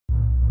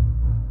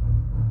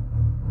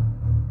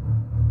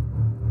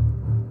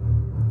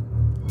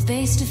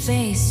Face to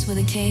face with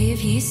a cave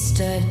he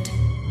stood,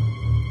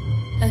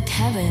 a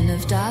cavern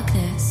of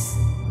darkness,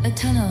 a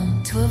tunnel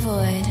to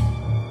avoid.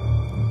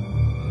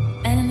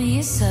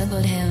 Enemies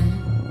circled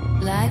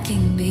him,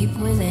 lacking deep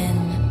within.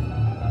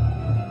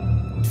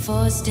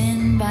 Forced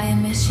in by a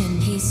mission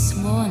he's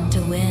sworn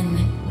to win.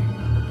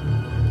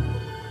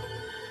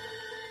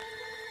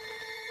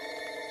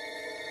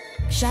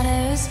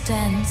 Shadows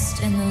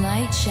danced in the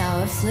light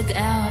shower flick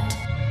out.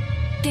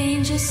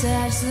 Danger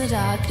served to the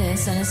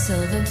darkness on a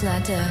silver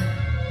platter.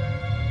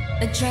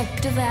 A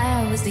tract of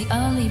air was the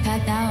only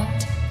path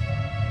out.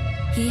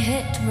 He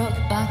hit rock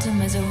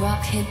bottom as a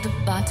rock hit the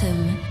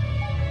bottom.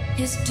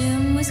 His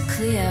doom was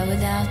clear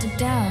without a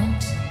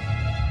doubt.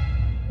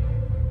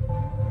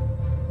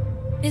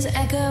 His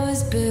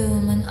echoes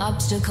boom and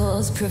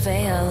obstacles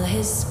prevail.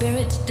 His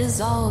spirit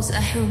dissolves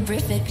a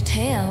horrific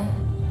tale.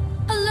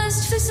 A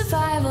lust for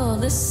survival,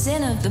 the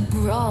sin of the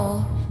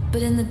brawl.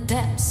 But in the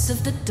depths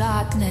of the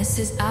darkness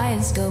his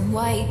eyes go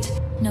white.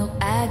 No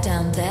air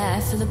down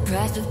there for the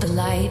breath of the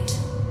light.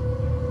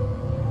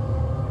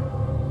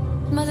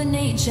 Mother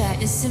Nature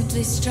is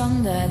simply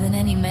stronger than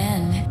any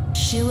man.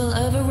 She will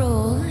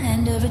overrule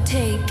and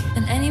overtake,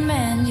 and any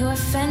man who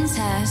offends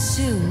her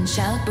soon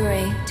shall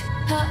break.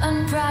 Her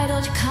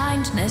unbridled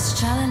kindness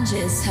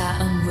challenges her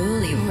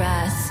unruly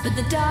wrath, but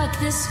the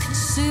darkness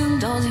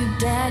consumed all who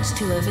dared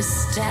to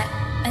overstep,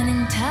 and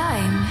in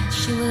time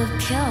she will have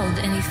killed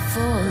any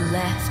fool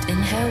left in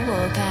her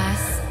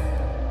warpath.